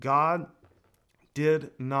God did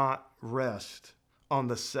not rest on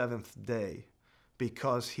the seventh day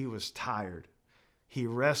because he was tired. He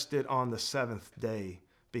rested on the seventh day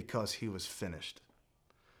because he was finished.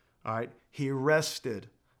 All right. He rested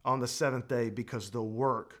on the seventh day because the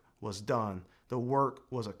work was done. The work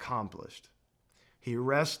was accomplished. He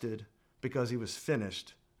rested because he was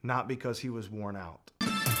finished, not because he was worn out.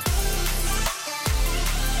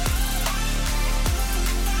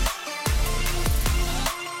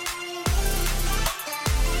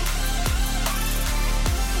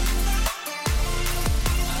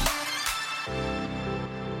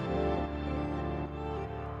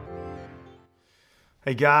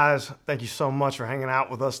 Hey guys, thank you so much for hanging out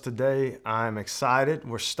with us today. I'm excited.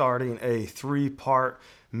 We're starting a 3-part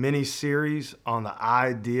mini-series on the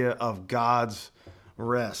idea of God's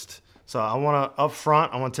rest. So I want to, up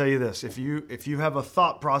front, I want to tell you this. If you have a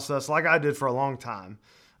thought process like I did for a long time,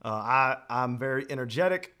 I'm very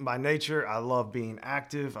energetic by nature. I love being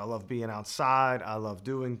active. I love being outside. I love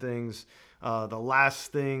doing things. The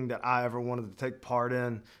last thing that I ever wanted to take part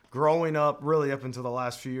in growing up, really up until the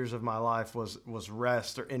last few years of my life, was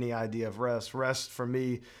rest or any idea of rest. Rest for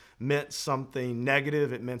me meant something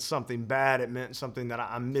negative. It meant something bad. It meant something that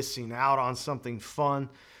I'm missing out on something fun.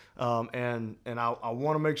 And I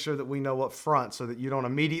want to make sure that we know up front so that you don't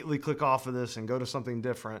immediately click off of this and go to something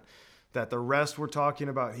different, that the rest we're talking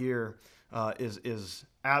about here is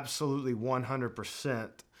absolutely 100%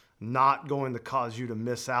 not going to cause you to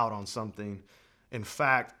miss out on something. In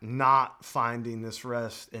fact, not finding this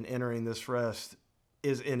rest and entering this rest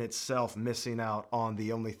is in itself missing out on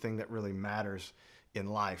the only thing that really matters in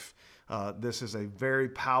life. This is a very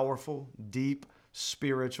powerful, deep,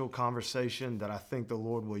 spiritual conversation that I think the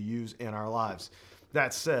Lord will use in our lives.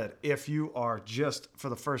 That said, if you are just for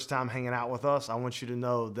the first time hanging out with us, I want you to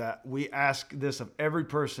know that we ask this of every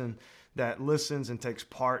person that listens and takes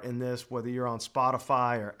part in this, whether you're on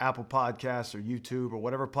Spotify or Apple Podcasts or YouTube or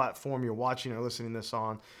whatever platform you're watching or listening to this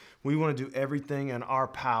on. We want to do everything in our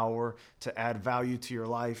power to add value to your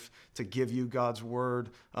life, to give you God's word,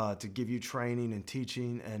 to give you training and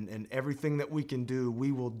teaching, and everything that we can do,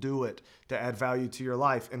 we will do it to add value to your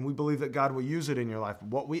life. And we believe that God will use it in your life.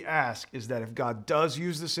 What we ask is that if God does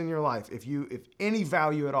use this in your life, if any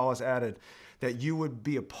value at all is added, that you would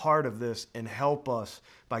be a part of this and help us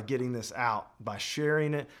by getting this out, by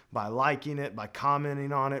sharing it, by liking it, by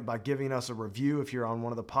commenting on it, by giving us a review if you're on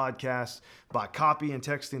one of the podcasts, by copy and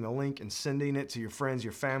texting the link and sending it to your friends,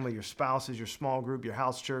 your family, your spouses, your small group, your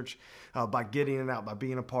house church, by getting it out, by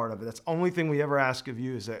being a part of it. That's the only thing we ever ask of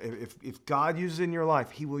you, is that if God uses it in your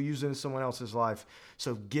life, he will use it in someone else's life.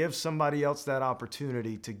 So give somebody else that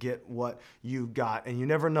opportunity to get what you got. And you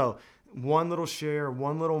never know. One little share,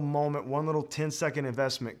 one little moment, one little 10-second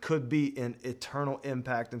investment could be an eternal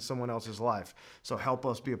impact in someone else's life. So help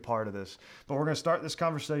us be a part of this. But we're going to start this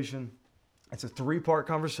conversation. It's a 3-part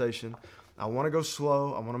conversation. I want to go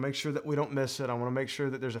slow. I want to make sure that we don't miss it. I want to make sure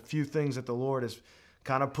that there's a few things that the Lord has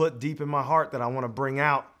kind of put deep in my heart that I want to bring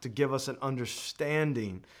out to give us an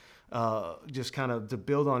understanding, just kind of to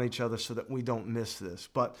build on each other so that we don't miss this.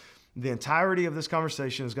 But the entirety of this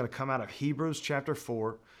conversation is going to come out of Hebrews chapter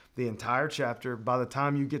 4. The entire chapter. By the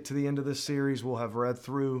time you get to the end of this series, we'll have read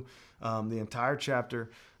through the entire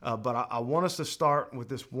chapter. But I want us to start with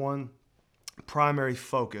this one primary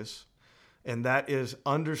focus, and that is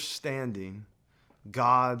understanding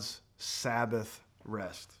God's Sabbath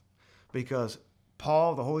rest. Because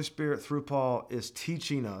Paul, the Holy Spirit through Paul, is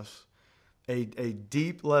teaching us a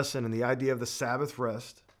deep lesson in the idea of the Sabbath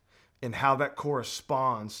rest and how that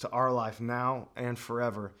corresponds to our life now and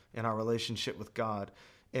forever in our relationship with God.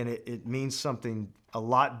 And it means something a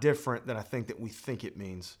lot different than I think that we think it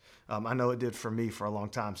means. I know it did for me for a long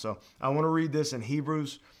time. So I want to read this in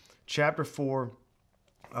Hebrews chapter 4,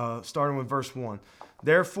 starting with verse 1.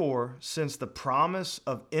 Therefore, since the promise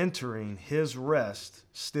of entering his rest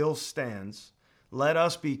still stands, let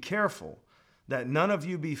us be careful that none of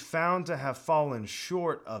you be found to have fallen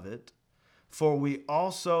short of it. For we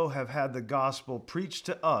also have had the gospel preached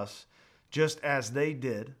to us just as they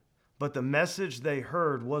did. But the message they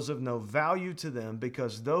heard was of no value to them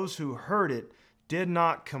because those who heard it did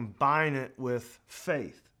not combine it with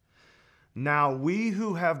faith. Now we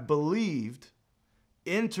who have believed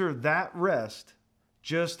enter that rest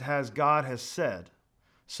just as God has said.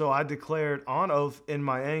 So I declared on oath in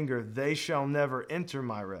my anger, they shall never enter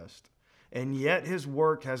my rest. And yet his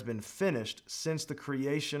work has been finished since the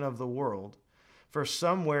creation of the world. For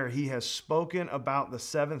somewhere he has spoken about the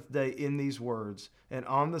seventh day in these words, and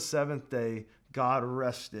on the seventh day God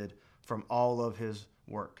rested from all of his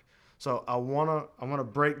work. So I want to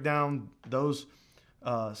break down those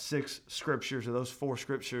six scriptures, or those four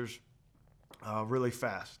scriptures, really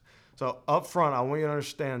fast. So up front, I want you to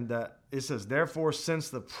understand that it says, therefore, since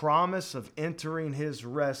the promise of entering his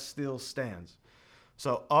rest still stands.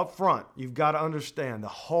 So up front, you've got to understand the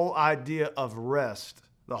whole idea of rest,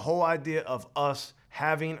 the whole idea of us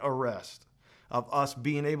having a rest, of us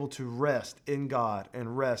being able to rest in God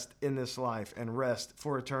and rest in this life and rest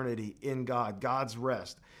for eternity in God, God's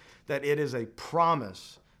rest, that it is a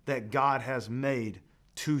promise that God has made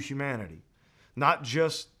to humanity. Not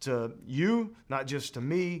just to you, not just to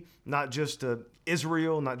me, not just to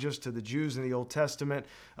Israel, not just to the Jews in the Old Testament,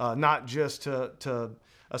 not just to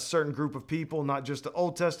a certain group of people, not just to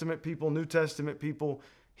Old Testament people, New Testament people.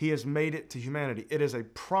 He has made it to humanity. It is a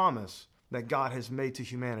promise that God has made to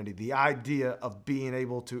humanity. The idea of being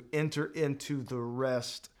able to enter into the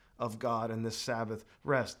rest of God and this Sabbath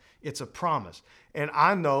rest. It's a promise. And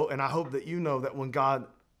I know, and I hope that you know, that when God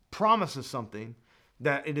promises something,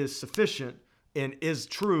 that it is sufficient and is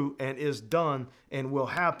true and is done and will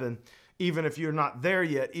happen, even if you're not there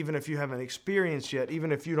yet, even if you haven't experienced yet,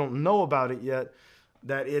 even if you don't know about it yet,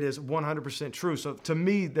 that it is 100% true. So to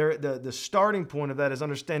me, the starting point of that is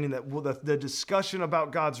understanding that the discussion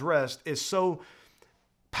about God's rest is so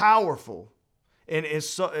powerful, and is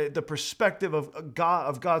so, the perspective of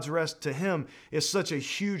God's rest to him is such a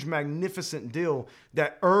huge, magnificent deal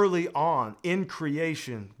that early on in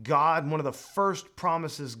creation, God, one of the first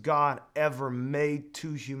promises God ever made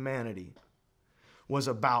to humanity was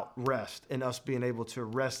about rest and us being able to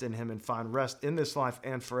rest in him and find rest in this life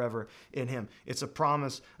and forever in him. It's a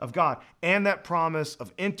promise of God. And that promise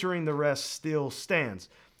of entering the rest still stands.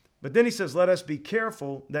 But then he says, let us be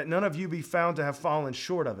careful that none of you be found to have fallen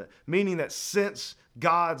short of it. Meaning that since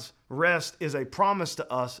God's rest is a promise to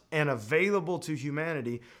us and available to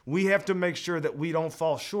humanity, we have to make sure that we don't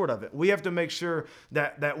fall short of it. We have to make sure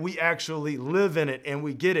that we actually live in it and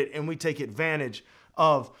we get it and we take advantage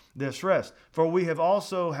of this rest. For we have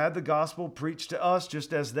also had the gospel preached to us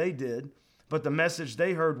just as they did, but the message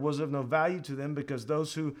they heard was of no value to them because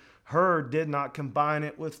those who heard did not combine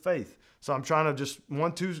it with faith. So I'm trying to just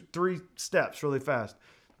 1, 2, 3 steps really fast.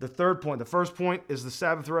 The third point, the first point is the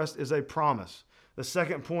Sabbath rest is a promise. The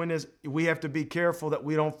second point is we have to be careful that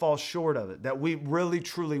we don't fall short of it, that we really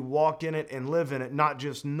truly walk in it and live in it, not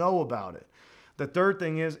just know about it. The third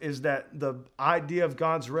thing is that the idea of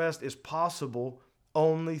God's rest is possible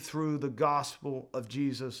only through the gospel of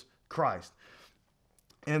Jesus Christ.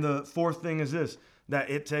 And the fourth thing is this, that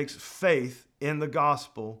it takes faith in the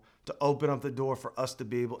gospel to open up the door for us to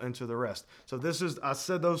be able to enter the rest. So I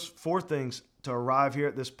said those 4 things to arrive here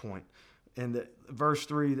at this point. And the verse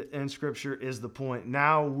 3 in scripture is the point.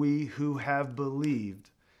 Now we who have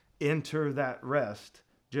believed enter that rest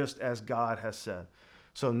just as God has said.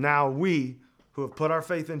 So now we who have put our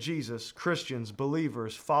faith in Jesus, Christians,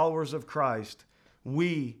 believers, followers of Christ,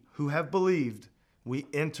 we who have believed, we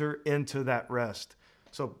enter into that rest.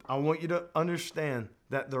 So I want you to understand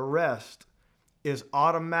that the rest is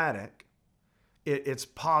automatic. It's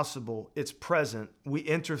possible. It's present. We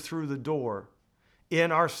enter through the door.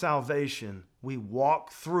 In our salvation, we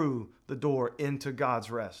walk through the door into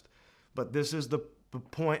God's rest. But this is the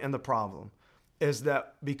point and the problem, is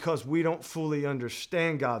that because we don't fully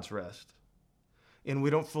understand God's rest, and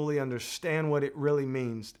we don't fully understand what it really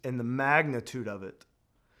means and the magnitude of it,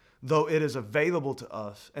 though it is available to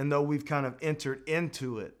us, and though we've kind of entered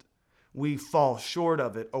into it, we fall short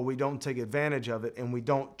of it, or we don't take advantage of it, and we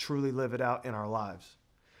don't truly live it out in our lives.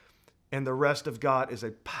 And the rest of God is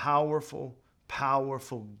a powerful,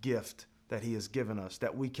 powerful gift that he has given us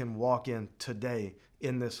that we can walk in today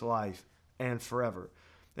in this life and forever.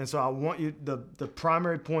 And so I want you, the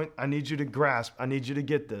primary point I need you to grasp, I need you to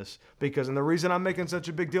get this, because, and the reason I'm making such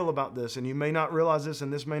a big deal about this, and you may not realize this,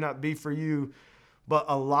 and this may not be for you, but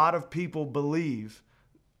a lot of people believe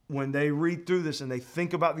when they read through this and they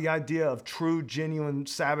think about the idea of true, genuine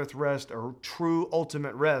Sabbath rest or true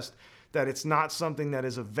ultimate rest, that it's not something that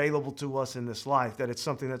is available to us in this life, that it's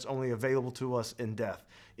something that's only available to us in death,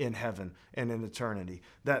 in heaven, and in eternity.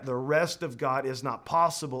 That the rest of God is not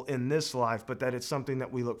possible in this life, but that it's something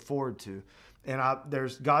that we look forward to. And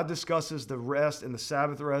God discusses the rest and the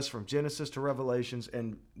Sabbath rest from Genesis to Revelations.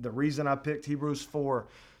 And the reason I picked Hebrews 4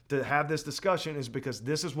 to have this discussion is because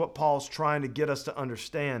this is what Paul's trying to get us to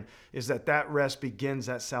understand, is that rest begins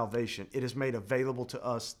at salvation. It is made available to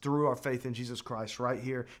us through our faith in Jesus Christ right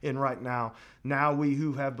here and right now. Now we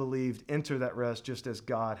who have believed enter that rest just as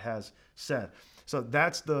God has said. So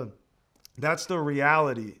that's the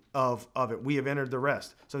reality of it. We have entered the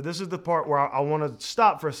rest. So this is the part where I want to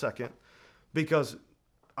stop for a second, because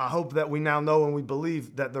I hope that we now know and we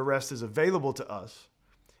believe that the rest is available to us.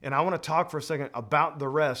 And I want to talk for a second about the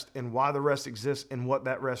rest and why the rest exists and what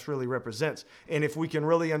that rest really represents. And if we can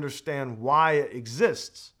really understand why it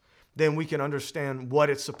exists, then we can understand what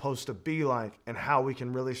it's supposed to be like and how we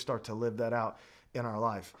can really start to live that out in our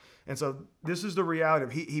life. And so this is the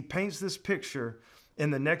reality. He paints this picture in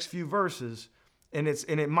the next few verses, and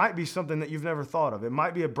it might be something that you've never thought of. It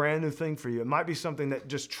might be a brand new thing for you. It might be something that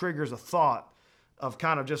just triggers a thought of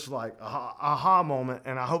kind of just like a aha moment,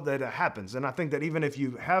 and I hope that it happens. And I think that even if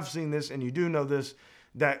you have seen this and you do know this,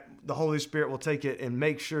 that the Holy Spirit will take it and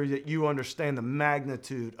make sure that you understand the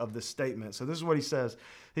magnitude of the statement. So this is what he says.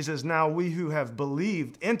 He says, now we who have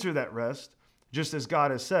believed enter that rest, just as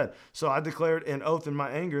God has said. So I declared an oath in my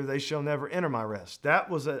anger, they shall never enter my rest. That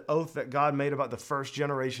was an oath that God made about the first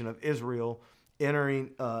generation of Israel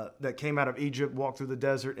entering, that came out of Egypt, walked through the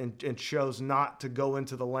desert, and chose not to go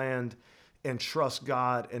into the land and trust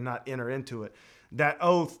God and not enter into it. That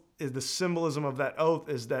oath is the symbolism of that oath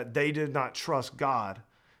is that they did not trust God,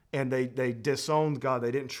 and they disowned God. They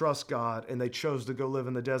didn't trust God, and they chose to go live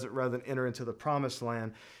in the desert rather than enter into the promised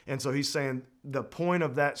land. And so he's saying the point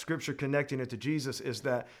of that scripture connecting it to Jesus is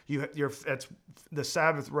that it's the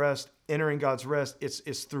Sabbath rest, entering God's rest.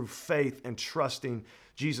 It's through faith and trusting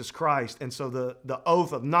Jesus Christ. And so the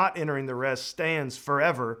oath of not entering the rest stands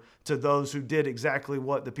forever to those who did exactly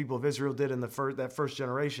what the people of Israel did in that first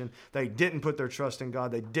generation. They didn't put their trust in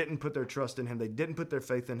God. They didn't put their trust in him. They didn't put their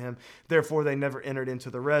faith in him. Therefore, they never entered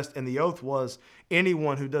into the rest. And the oath was,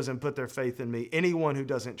 anyone who doesn't put their faith in me, anyone who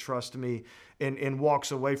doesn't trust me and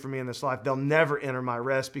walks away from me in this life, they'll never enter my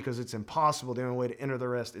rest, because it's impossible. The only way to enter the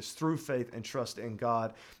rest is through faith and trust in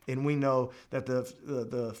God. And we know that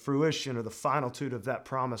the fruition or the finitude of that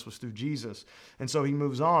promise was through Jesus. And so he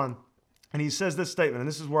moves on and he says this statement, and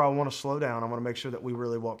this is where I want to slow down. I want to make sure that we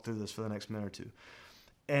really walk through this for the next minute or two.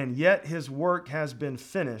 And yet his work has been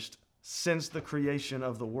finished since the creation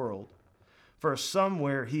of the world. For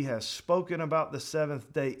somewhere he has spoken about the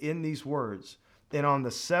seventh day in these words, and on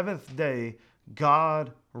the seventh day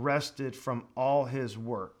God rested from all his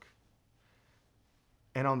work.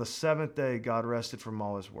 And on the seventh day God rested from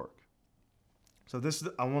all his work. So this is,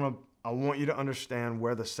 I want you to understand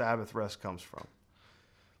where the Sabbath rest comes from.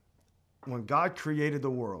 When God created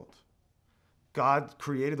the world,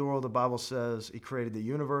 the Bible says he created the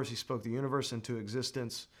universe. He spoke the universe into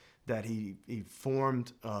existence, that he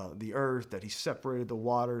formed the earth, that he separated the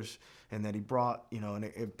waters, and that he brought, and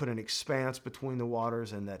it put an expanse between the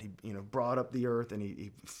waters, and that he, brought up the earth, and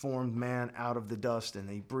he formed man out of the dust, and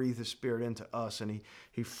he breathed his spirit into us, and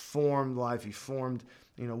he formed life. He formed,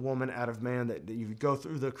 woman out of man, that you go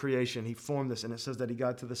through the creation. He formed this, and it says that he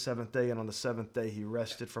got to the seventh day, and on the seventh day he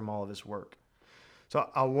rested from all of his work. So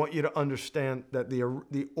I want you to understand that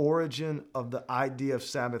the origin of the idea of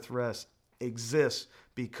Sabbath rest exists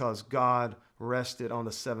because God rested on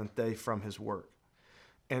the seventh day from his work.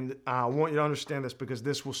 And I want you to understand this, because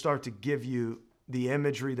this will start to give you the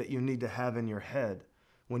imagery that you need to have in your head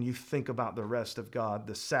when you think about the rest of God,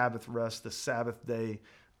 the Sabbath rest, the Sabbath day,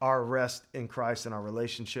 our rest in Christ and our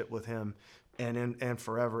relationship with him and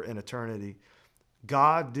forever in eternity.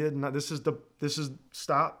 God did not, this is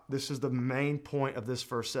the main point of this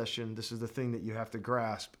first session. This is the thing that you have to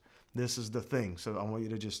grasp. This is the thing. So I want you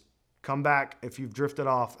to just come back if you've drifted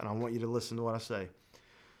off, and I want you to listen to what I say.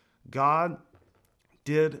 God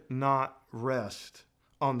did not rest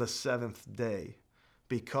on the seventh day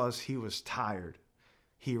because he was tired.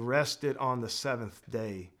 He rested on the seventh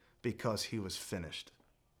day because he was finished.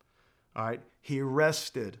 All right? He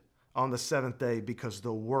rested on the seventh day because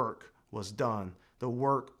the work was done. The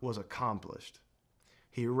work was accomplished.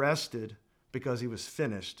 He rested because he was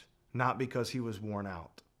finished, not because he was worn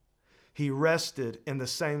out. He rested in the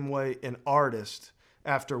same way an artist,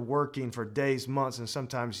 after working for days, months, and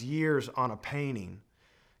sometimes years on a painting,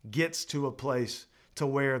 gets to a place to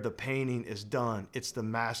where the painting is done. It's the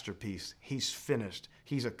masterpiece. He's finished.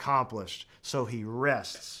 He's accomplished. So he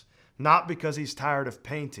rests. Not because he's tired of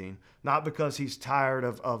painting, not because he's tired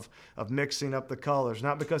of mixing up the colors,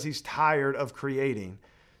 not because he's tired of creating.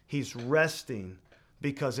 He's resting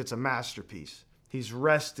because it's a masterpiece. He's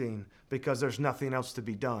resting because there's nothing else to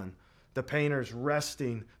be done. The painter's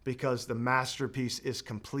resting because the masterpiece is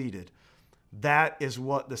completed. That is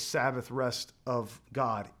what the Sabbath rest of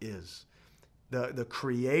God is. The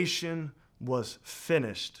creation was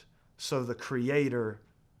finished, so the Creator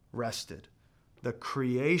rested. The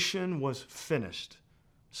creation was finished,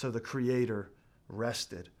 so the Creator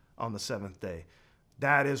rested on the seventh day.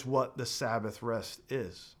 That is what the Sabbath rest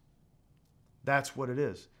is. That's what it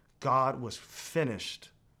is. God was finished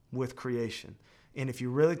with creation. And if you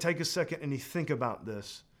really take a second and you think about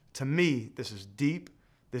this, to me, this is deep,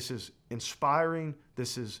 This is inspiring.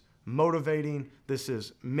 This is motivating. This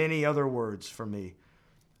is many other words for me.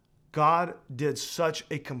 God did such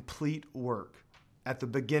a complete work at the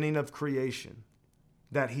beginning of creation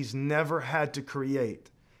that he's never had to create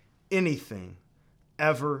anything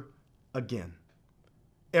ever again.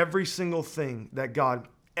 Every single thing that God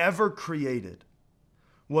ever created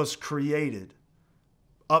was created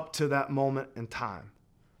up to that moment in time.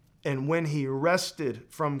 And when he rested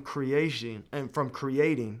from creation and from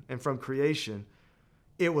creating and from creation,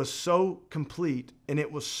 it was so complete and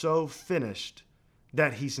it was so finished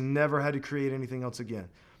that he's never had to create anything else again.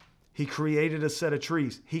 He created a set of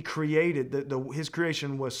trees. He created, his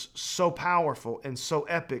creation was so powerful and so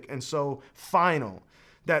epic and so final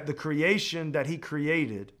that the creation that he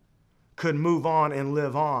created could move on and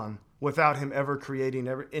live on without him ever creating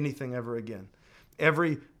anything ever again.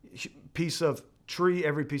 Every piece of tree,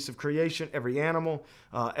 every piece of creation, every animal,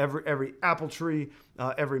 every apple tree,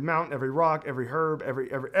 every mountain, every rock, every herb,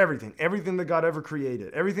 everything that God ever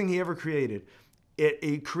created, everything he ever created,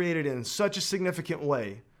 it created in such a significant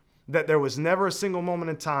way that there was never a single moment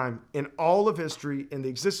in time in all of history, in the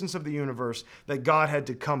existence of the universe, that God had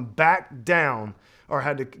to come back down or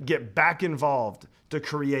had to get back involved to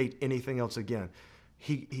create anything else again.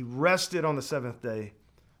 He rested on the seventh day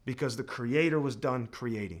because the Creator was done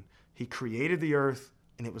creating. He created the earth,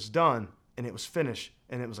 and it was done, and it was finished,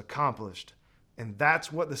 and it was accomplished. And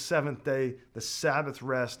that's what the seventh day, the Sabbath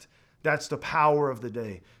rest, that's the power of the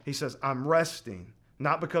day. He says, I'm resting,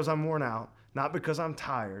 not because I'm worn out, not because I'm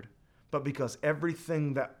tired, but because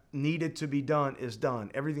everything that needed to be done is done.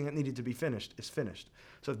 Everything that needed to be finished is finished.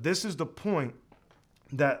 So this is the point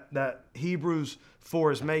that Hebrews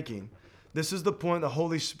 4 is making. This is the point the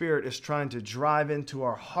Holy Spirit is trying to drive into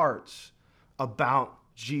our hearts about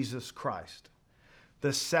Jesus Christ.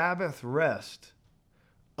 The Sabbath rest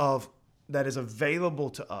that is available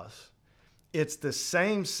to us, it's the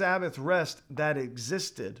same Sabbath rest that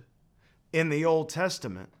existed in the Old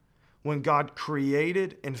Testament when God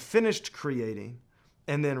created and finished creating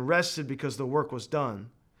and then rested because the work was done.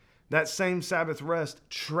 That same Sabbath rest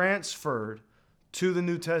transferred to the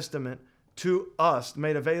New Testament, to us,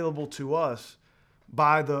 made available to us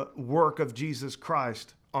by the work of Jesus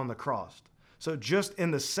Christ on the cross. So just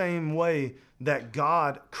in the same way that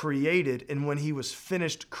God created, and when he was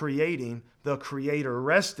finished creating, the Creator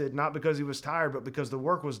rested, not because he was tired, but because the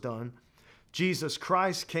work was done, Jesus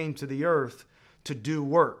Christ came to the earth to do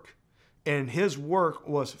work. And his work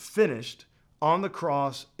was finished on the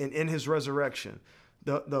cross and in his resurrection.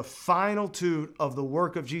 The finitude of the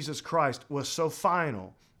work of Jesus Christ was so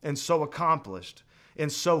final and so accomplished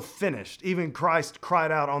and so finished. Even Christ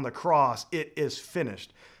cried out on the cross, "It is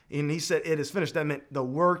finished." And he said, "It is finished." That meant the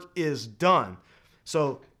work is done.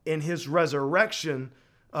 So in his resurrection,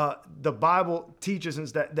 the Bible teaches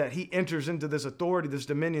us that he enters into this authority, this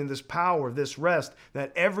dominion, this power, this rest,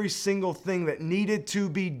 that every single thing that needed to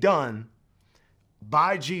be done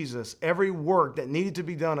by Jesus, every work that needed to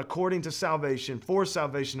be done according to salvation, for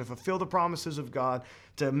salvation, to fulfill the promises of God,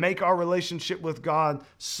 to make our relationship with God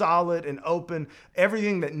solid and open,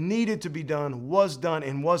 everything that needed to be done was done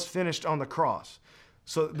and was finished on the cross.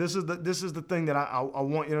 So this is the thing that I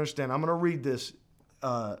want you to understand. I'm going to read this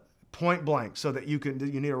point blank so that you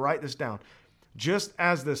need to write this down. Just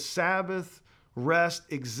as the Sabbath rest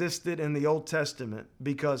existed in the Old Testament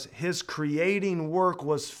because his creating work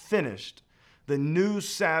was finished, the new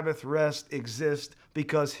Sabbath rest exists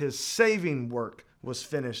because his saving work was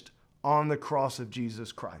finished on the cross of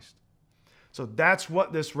Jesus Christ. So that's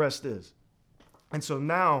what this rest is. And so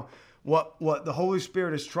now what the Holy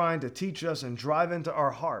Spirit is trying to teach us and drive into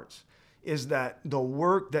our hearts is that the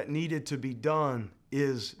work that needed to be done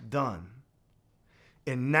is done.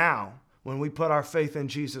 And now, when we put our faith in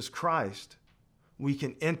Jesus Christ, we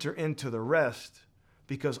can enter into the rest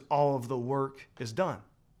because all of the work is done.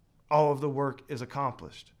 All of the work is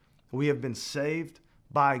accomplished. We have been saved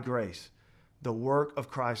by grace. The work of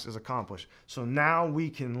Christ is accomplished. So now we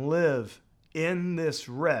can live in this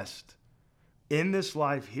rest, in this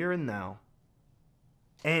life here and now,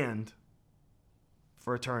 and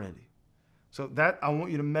for eternity. So that, I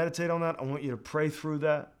want you to meditate on that. I want you to pray through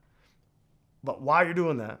that. But while you're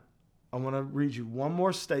doing that, I want to read you one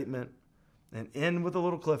more statement and end with a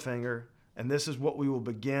little cliffhanger. And this is what we will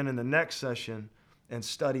begin in the next session and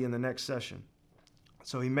study in the next session.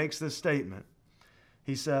 So he makes this statement.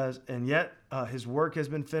 He says, and yet his work has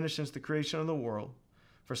been finished since the creation of the world.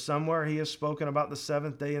 For somewhere he has spoken about the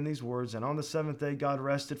seventh day in these words, and on the seventh day God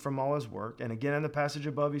rested from all his work. And again in the passage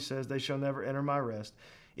above he says, they shall never enter my rest.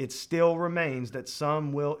 It still remains that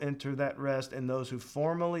some will enter that rest, and those who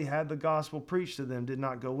formerly had the gospel preached to them did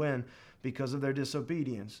not go in, because of their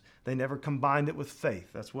disobedience. They never combined it with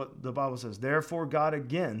faith. That's what the Bible says. Therefore, God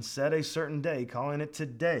again set a certain day, calling it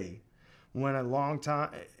today, when a long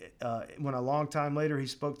time later he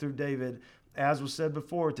spoke through David, as was said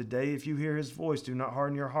before, today if you hear his voice, do not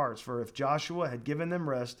harden your hearts. For if Joshua had given them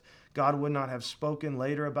rest, God would not have spoken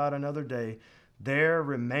later about another day. There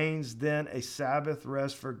remains then a Sabbath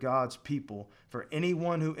rest for God's people. For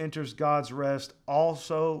anyone who enters God's rest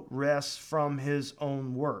also rests from his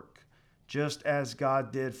own work, just as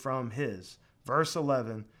God did from his. Verse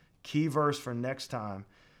 11, key verse for next time.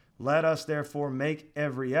 Let us therefore make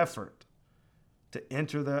every effort to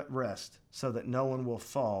enter that rest so that no one will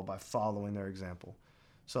fall by following their example.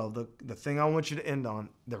 So the thing I want you to end on,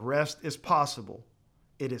 the rest is possible.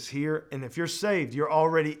 It is here. And if you're saved, you're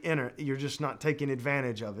already in it. You're just not taking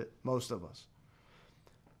advantage of it, most of us.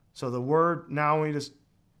 So the word now is,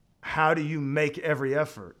 how do you make every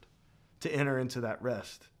effort to enter into that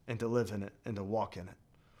rest and to live in it and to walk in it?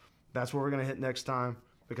 That's what we're going to hit next time,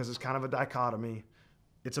 because it's kind of a dichotomy.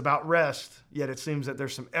 It's about rest, yet it seems that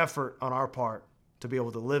there's some effort on our part to be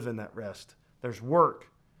able to live in that rest. There's work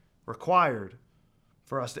required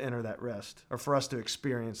for us to enter that rest, or for us to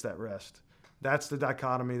experience that rest. That's the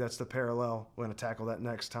dichotomy. That's the parallel. We're going to tackle that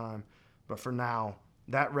next time. But for now,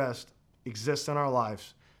 that rest exists in our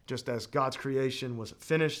lives. Just as God's creation was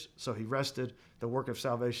finished, so he rested. The work of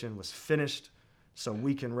salvation was finished, so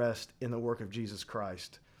we can rest in the work of Jesus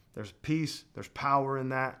Christ. There's peace. There's power in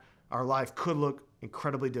that. Our life could look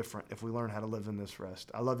incredibly different if we learn how to live in this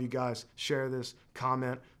rest. I love you guys. Share this.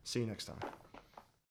 Comment. See you next time.